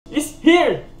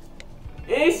here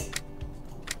is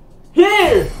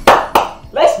here.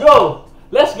 Let's go.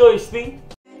 Let's go, Sting.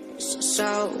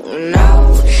 So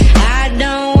no, I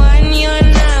don't want your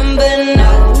number,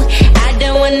 no. I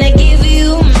don't wanna give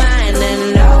you mine,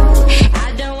 no.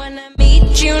 I don't wanna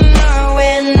meet you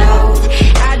nowhere, no.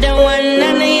 I don't want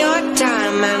none of your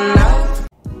time, no.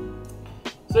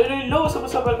 So hello,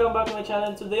 welcome back to my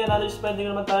channel. Today another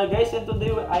spending naman tayo, guys. And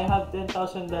today I have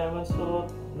 10,000 diamonds. So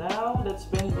now let's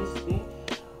spend this thing.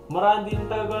 Marami din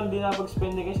talaga ko hindi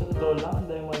napag-spending, guys. Sa totoo lang, ang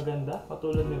dahil mga ganda.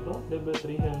 Katulad nito, level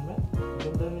 3 helmet.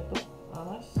 Ganda nito.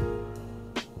 Angas.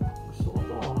 Gusto ko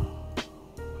to.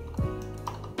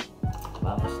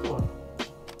 Angas to.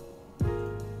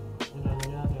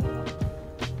 Yan.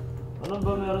 Ano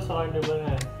ba meron sa carnival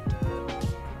ngayon?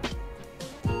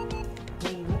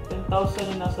 Helmet,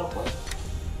 10,000 na nasa ko.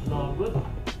 No good.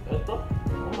 Ito.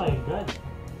 Oh my god.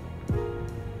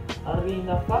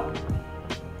 Arena pack.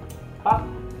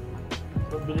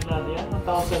 So, bilhin natin yan.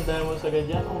 1,000 diamonds agad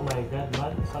yan. Oh my god,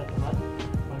 man. Sakit man.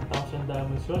 1,000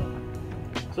 diamonds yun.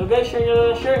 So guys, share nyo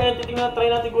na share. And titignan,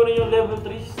 try natin kunin yung level 3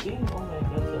 Sting. Oh my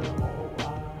god, sana ako.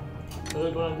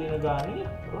 Tagal ko lang din nagani.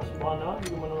 Ross, baka naman.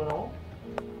 Hindi mo naman ako.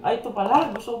 Ay, ito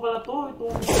pala. Gusto ko pala to.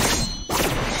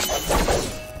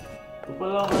 Ito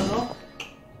pala ano.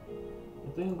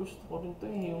 Ito yung gusto ko rin to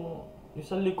eh. Yung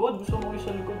sa likod. Gusto mo yung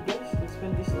sa likod, guys. Let's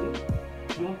spend this thing.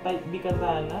 Yung type B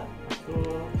katana. So,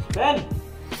 spend!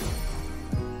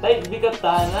 Type B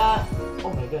katana.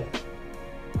 Oh my god.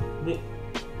 Hindi.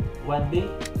 1D.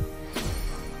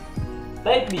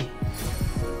 Type B.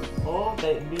 Oh,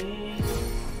 type B.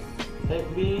 Type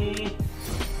B.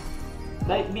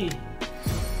 Type B.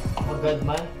 Oh god,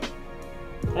 man.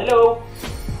 Hello?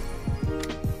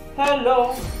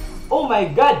 Hello? Oh my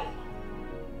god!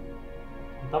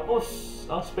 Tapos,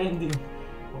 ang spending.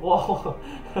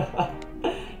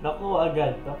 Nakuha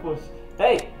agad. Tapos,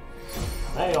 hey!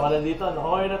 Ay, wala dito.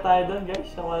 Okay na tayo doon,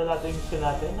 guys. Nakuha na natin yung gusto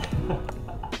natin.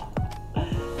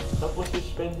 Tapos yung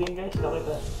spending, guys.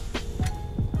 Nakita.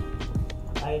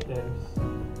 Items.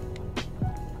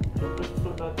 Siyempre,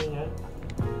 susunod natin yan.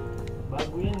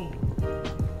 Bago yan eh.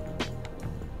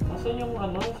 Nasaan yung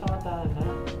ano? Sa katana?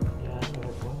 Yan,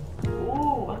 meron po.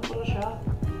 Ooh! Ano pala siya?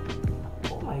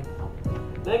 Oh my god.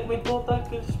 Like, may total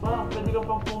kills pa. Pwede ka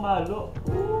pang pumalo.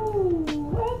 Ooh!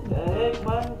 What the heck,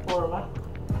 man? Forma.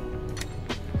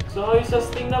 So, yung sa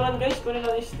Sting naman, guys. Kunin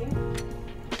natin Sting.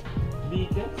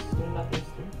 Beacons. Kunin natin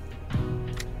Sting.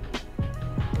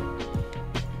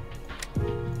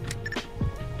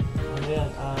 Ano yan?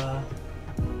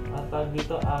 Ang tag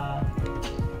dito, ang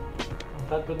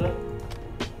tag ko doon.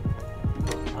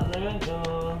 Ano yun?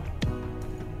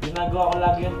 Ginagawa ko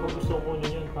lagi yan pag gusto ko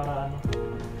kunin yun para ano.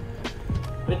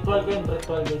 Ritual ko yun.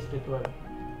 Ritual, guys. Ritual.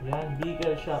 Yan.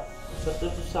 Beagle shop. Sa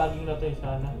saging na ito eh.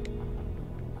 Sana.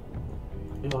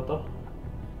 Ito to.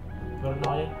 Meron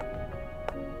na kayo.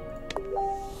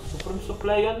 Supreme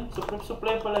supply yan. Supreme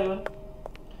supply pala yun.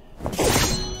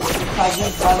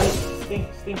 Saging. Paris. Sting.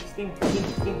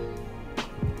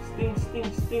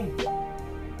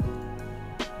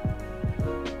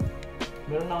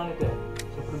 Meron na ka nito eh.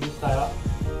 So produce tayo.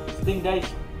 Sting, guys.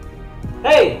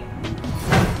 Hey!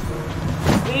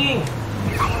 Sting!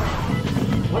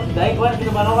 What the heck, man?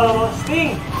 Pinamano ka lang.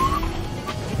 Sting!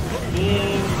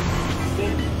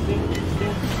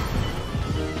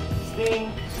 Sting!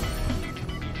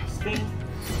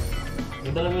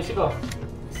 Ganda lang music ko.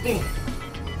 Sting!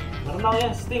 Meron ako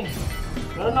yan, Sting!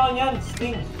 Meron ako yan,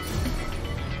 Sting!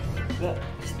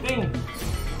 Sting!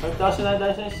 5,000 na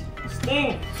dahil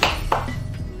Sting!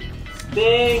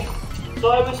 Sting! So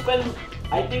I will spend,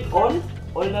 I think all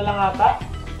na lang ata.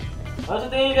 Ano sa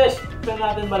tingin guys? Spend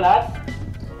natin ba lahat?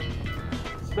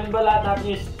 Spend ba lahat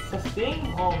natin yung sa Sting?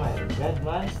 Oh my god,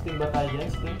 man. Sting ba tayo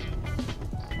dyan? Sting!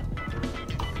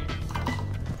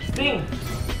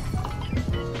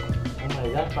 Oh my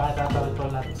god, bakit tatawid pa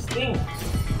natin? Sting!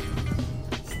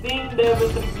 Sting level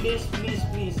 3, please.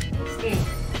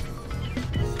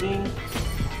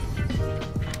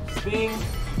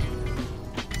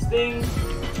 Sting!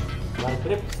 One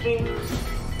trip, Sting!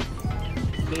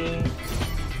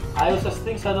 Ayaw sa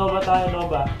Sting, sa Nova tayo,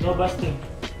 Nova Sting!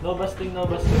 Sting!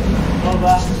 Nova! Sting!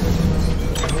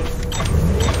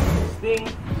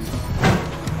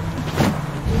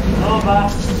 Nova!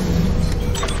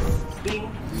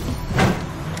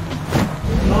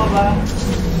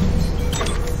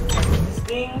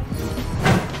 Sting!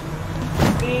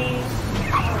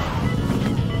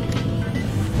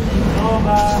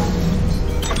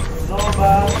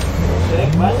 Nova!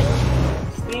 Direct man?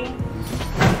 Sting!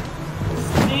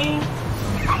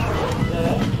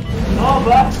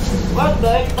 Nova! What the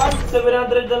heck, man?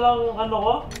 700 na lang ano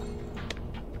ko?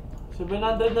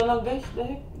 700 na lang guys.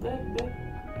 Dahil.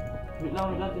 Wait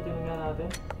lang. Titingnan natin.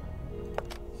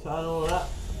 Sa ano na.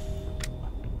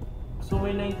 So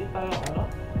may 90 tayo ano?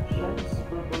 Shards.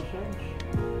 Purple shards.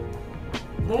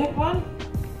 Dahil man.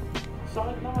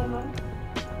 Sakit naman man.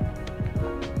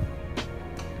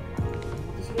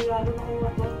 Buti sila yalo na kayo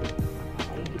ito.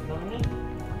 Nakikip naman eh.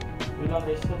 Wait lang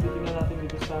guys. Titingnan natin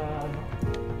dito sa ano.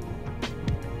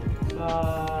 Sa...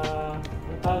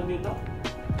 Ang tawag dito?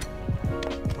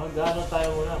 Mag-ano tayo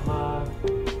muna?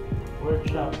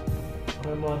 Mag-workshop.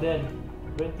 Okay, model.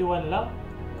 21 lang.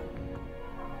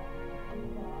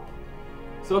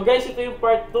 So guys, ito yung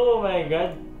part 2. Oh my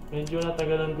god. Medyo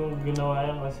natagalan kong ginawa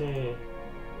yan kasi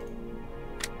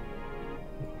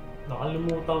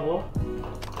nakalimutan ko.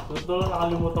 So ito lang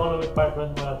nakalimutan ko na may part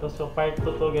 1 pala to. So part 2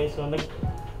 to guys. So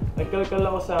nagkalkal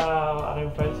ako sa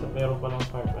aking files at meron pa lang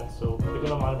part 1. So hindi ko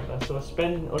na makalimutan. So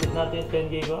spend ulit natin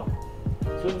 10k ko.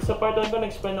 So sa part 1 ko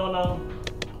nag-spend ako ng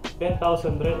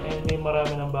 10,000 rin and may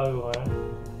marami ng bago ngayon.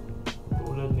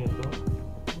 Tulad nito.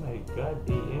 Oh my god,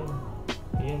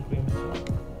 AN Crimson.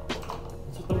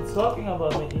 So talking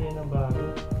about may AN na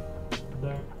bago.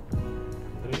 Dark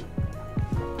 3.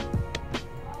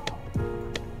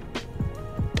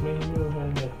 May new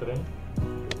helmet rin.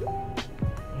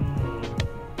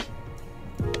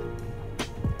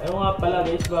 Ayaw nga pala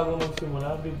guys, bago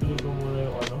magsimula, bibili ko muna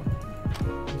yung ano.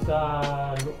 Sa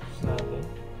looks natin.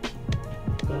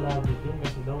 Sa lagi din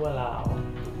kasi daw wala ako.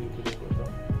 Bibili ko ito.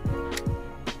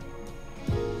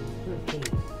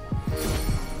 Purchase.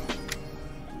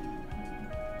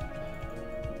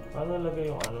 Paano lagay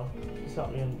yung ano?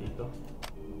 Sasakyan dito.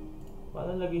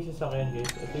 Paano lagay sasakyan guys?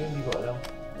 Ito yung hindi ko alam.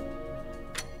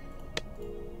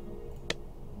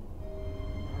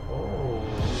 Oh.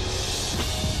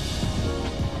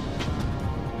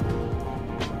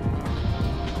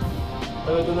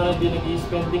 Tagal ko na lang din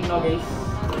nag-i-spending na guys.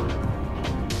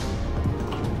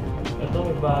 Ito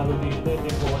may bago dito. Ito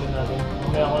yung kukunin natin.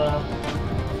 Mamaya ko na.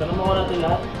 Sana makuha natin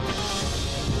lahat.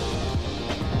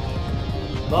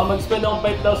 Baka mag-spend akong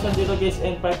 5,000 dito guys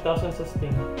and 5,000 sa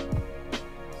Sting.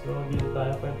 So dito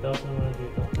tayo. 5,000 muna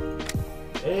dito.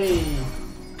 Hey!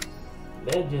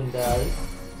 Legendary.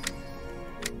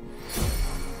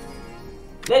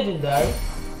 Legendary.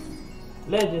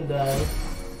 Legendary.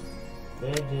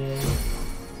 Legend.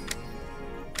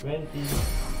 20.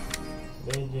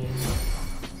 Legend.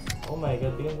 Oh my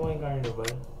god, tingnan ko yung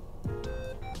carnival.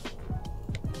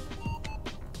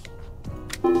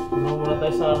 Tingnan muna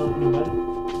tayo sa carnival.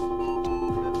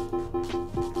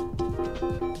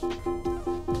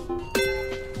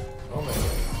 Oh my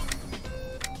god.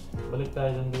 Balik tayo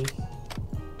dyan guys.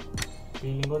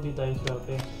 Feeling ko di tayo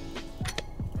swerte.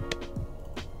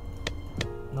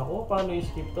 Naku, paano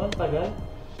i-skip to? Ang tagal.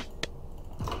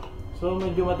 So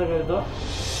medyo matagal to.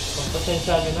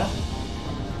 Pagpasensya nyo na.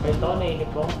 Kahit ako nainip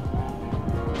ko.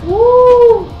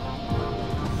 Woo!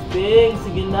 Sting!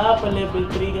 Sige na, pa level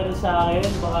 3 ka rin sa akin.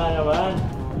 Baka naman.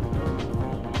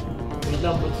 Wait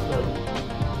lang, boots ko.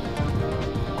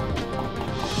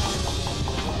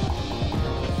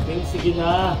 Sting, sige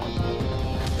na.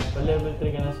 Pa level 3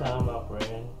 ka na sa akin, my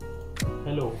friend.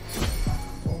 Hello.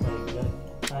 Oh my god.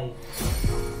 Hi.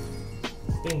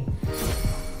 Sting.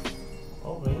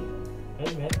 Okay.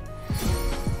 Helmet.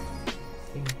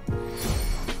 Sting.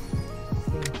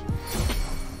 Sting.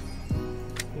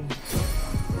 Sting.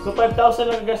 So 5,000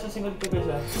 lang gastos singot ko guys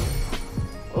ha.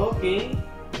 Okay.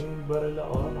 Yung barrel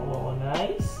ako. Nakuha ko.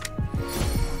 Nice.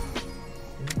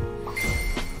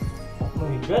 Oh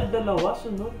my god. Dalawa.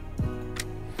 Sunod.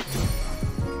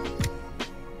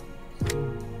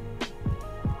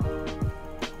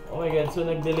 Oh my god. So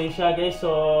nag-delay siya guys.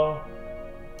 So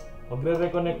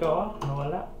magre-reconnect ako.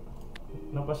 Nawala.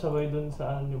 Napasabay dun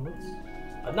sa ano yung boots.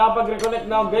 At nakapag-reconnect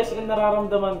na ako guys and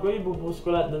nararamdaman ko, ibuboost ko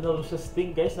lahat na daw sa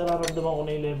Sting guys. Nararamdaman ko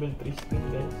na yung level 3 Sting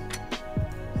guys.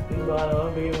 Sting baka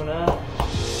naman, bigay mo na.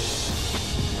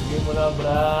 Bigay mo na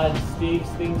Brad. Sting.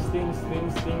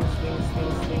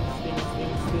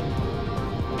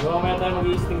 Diba mamaya tayo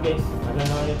mag-i-Sting guys. Ano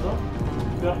naman ito?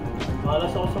 Sure.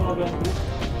 Malas ako sa mag-ganto.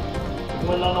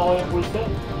 Kung lang ako yung full set.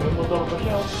 May motor pa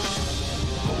siya.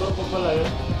 Motor pa pala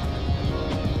yun.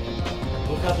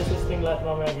 Boost natin sa Sting lahat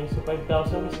mamaya guys. So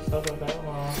 5,000, may 6,000 tayo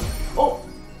mga... Oh!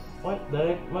 What?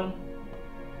 Direct man.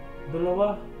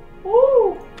 Dalawa.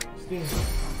 Woo! Sting.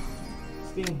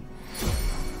 Sting.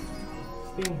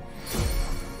 Sting.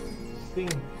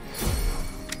 Sting.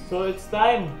 So it's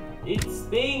time. It's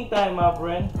Sting time, my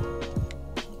friend.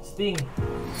 Sting.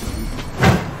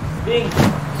 Sting.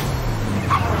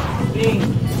 Sting.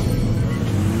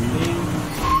 Sting.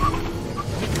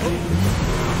 Sting.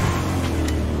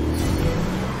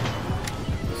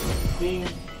 Sting.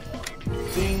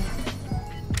 Sting.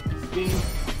 Sting.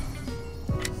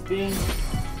 Sting.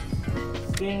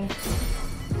 Sting.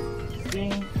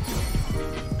 Sting.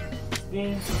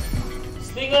 Sting.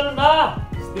 Sting ano na?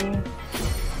 Sting.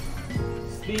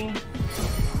 Sting.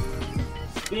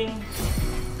 Sting.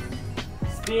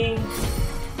 Sting.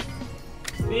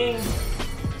 Sting.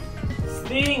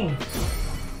 Sting.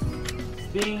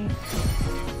 Sting.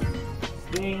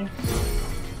 Sting.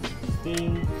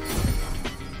 Sting.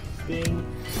 Sting.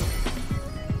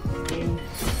 Sting.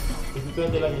 If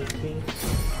 20 lang yung Sting.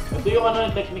 Ito yung ano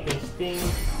yung technique eh. Sting.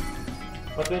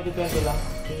 Pa 20-20 lang.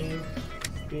 Sting.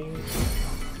 Sting.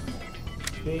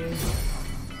 Sting.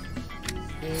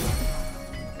 Sting.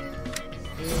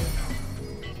 Sting.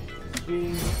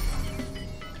 Sting.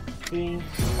 Sting.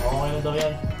 Okay na daw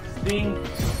yan. Sting.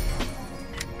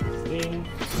 Sting.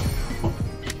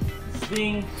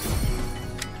 Sting.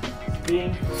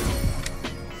 Sting.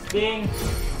 Sting.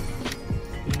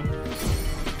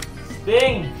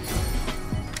 Sting.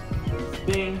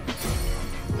 Sting.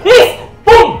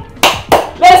 Boom!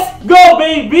 Let's go,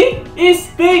 baby!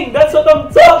 Sting! That's what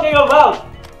I'm talking about!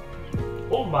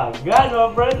 Oh my god, my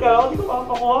friend! Kaya hindi ko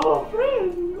makapakuha, my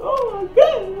friend! Oh my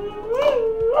god!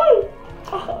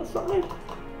 Ah, sakit!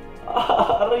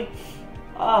 Ah, aray!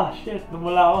 Ah, shit!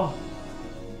 Namula ako!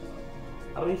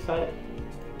 Aray, sakit!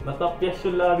 Natapyas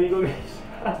yung labi ko, guys!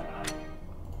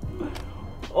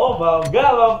 Oh my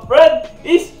god, my friend!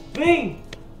 Sting!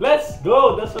 Let's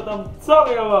go! That's what I'm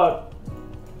talking about!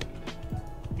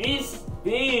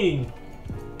 Sting!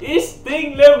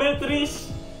 Sting level 3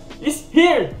 is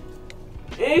here!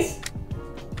 Is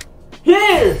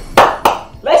here!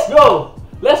 Let's go!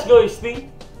 Let's go,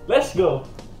 Sting! Let's go!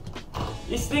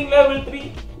 Sting level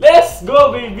 3! Let's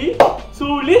go, baby!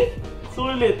 Sulit!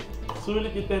 Sulit!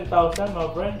 Sulit yung 10,000, my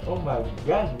friend! Oh my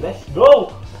god! Let's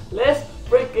go! Let's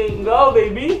freaking go,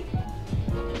 baby!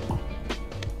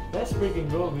 Let's freaking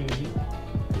go, baby!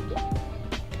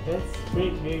 Let's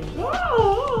freaking go!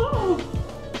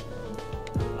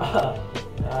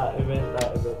 Event.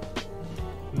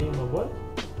 Game of what?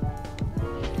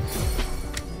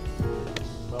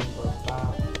 Bumper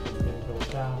pack. Intro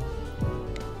sound.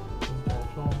 Intro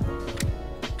song.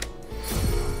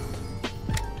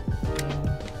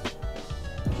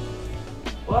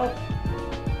 What?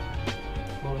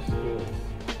 Go skill.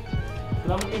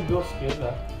 Kailangan yung go skill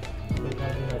ah. Wait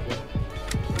natin.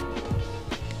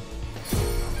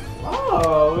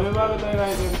 Wow! May bago tayong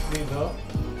items dito.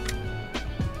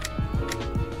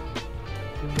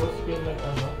 Yung boss skill like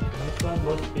ano. Nice one,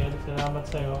 boss skill. Salamat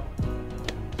sa'yo.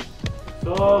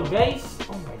 So guys,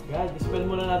 oh my god. Dispel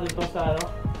muna natin to sa ano.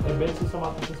 Events sa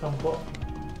mga sa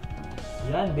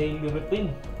 10. Yan, daily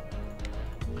routine.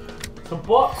 10.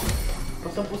 Pa 10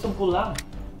 lang.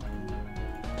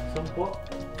 10.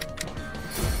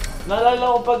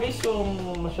 Naalala ko pa guys yung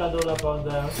masyado wala pa akong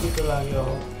diamonds. Dito lagi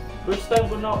ako. First time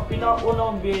ko na, pinakauna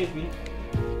akong VIP.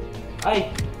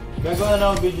 Ay! Gagawa na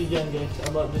akong video dyan guys.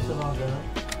 About this sa mga gano'n.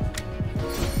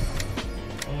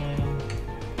 And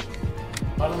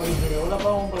paano mag-video? Wala pa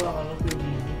akong palang ano,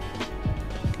 PVP.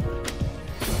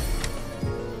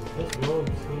 Let's go,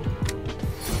 Sting.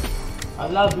 I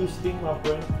love you, Sting, my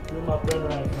friend. You're my friend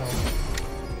right now.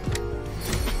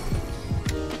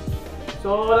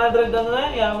 So 100 na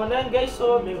yan, yaman na yan guys.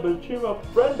 So level 3 my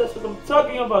friend, that's what I'm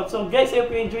talking about. So guys, if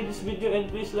you enjoyed this video and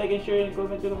please like and share and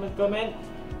comment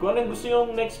kung anong gusto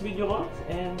yung next video ko.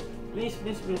 And please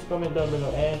comment down below.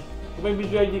 And kung may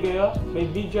video ID kayo,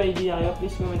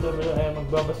 please comment down below. And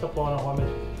magbabasa po ako ng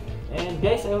comment. And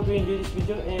guys, I hope you enjoyed this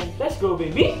video and let's go,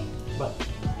 baby! But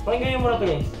pakinggan nyo muna to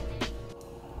guys.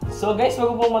 So guys,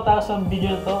 bago po matapos ang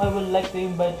video na to, I would like to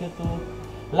invite you to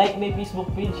like my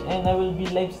Facebook page and I will be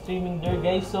live streaming there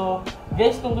guys. So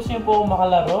guys, kung gusto niyo po akong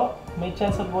makalaro, may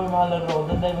chance na po yung makalaro ko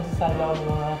doon dahil masasali ako ng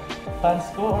mga fans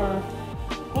ko or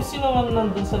kung sino man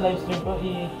nandun sa live stream ko,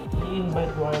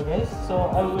 i-invite ko kayo guys. So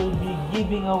I will be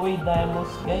giving away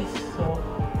diamonds guys. So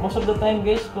most of the time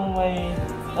guys, kung may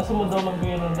nasa mo daw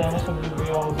magbigay ng diamonds,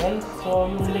 magbibigay ako guys. So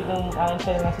yung link ng aking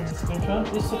channel nasa description.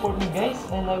 Please support me guys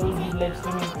and I will be live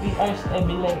streaming 3 hours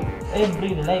every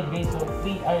live guys. So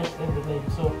 3 hours every live.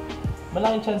 So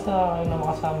malaking chance na kayo na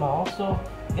makasama ako. So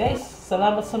guys,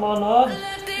 salamat sa mga nanood.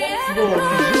 Let's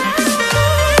go!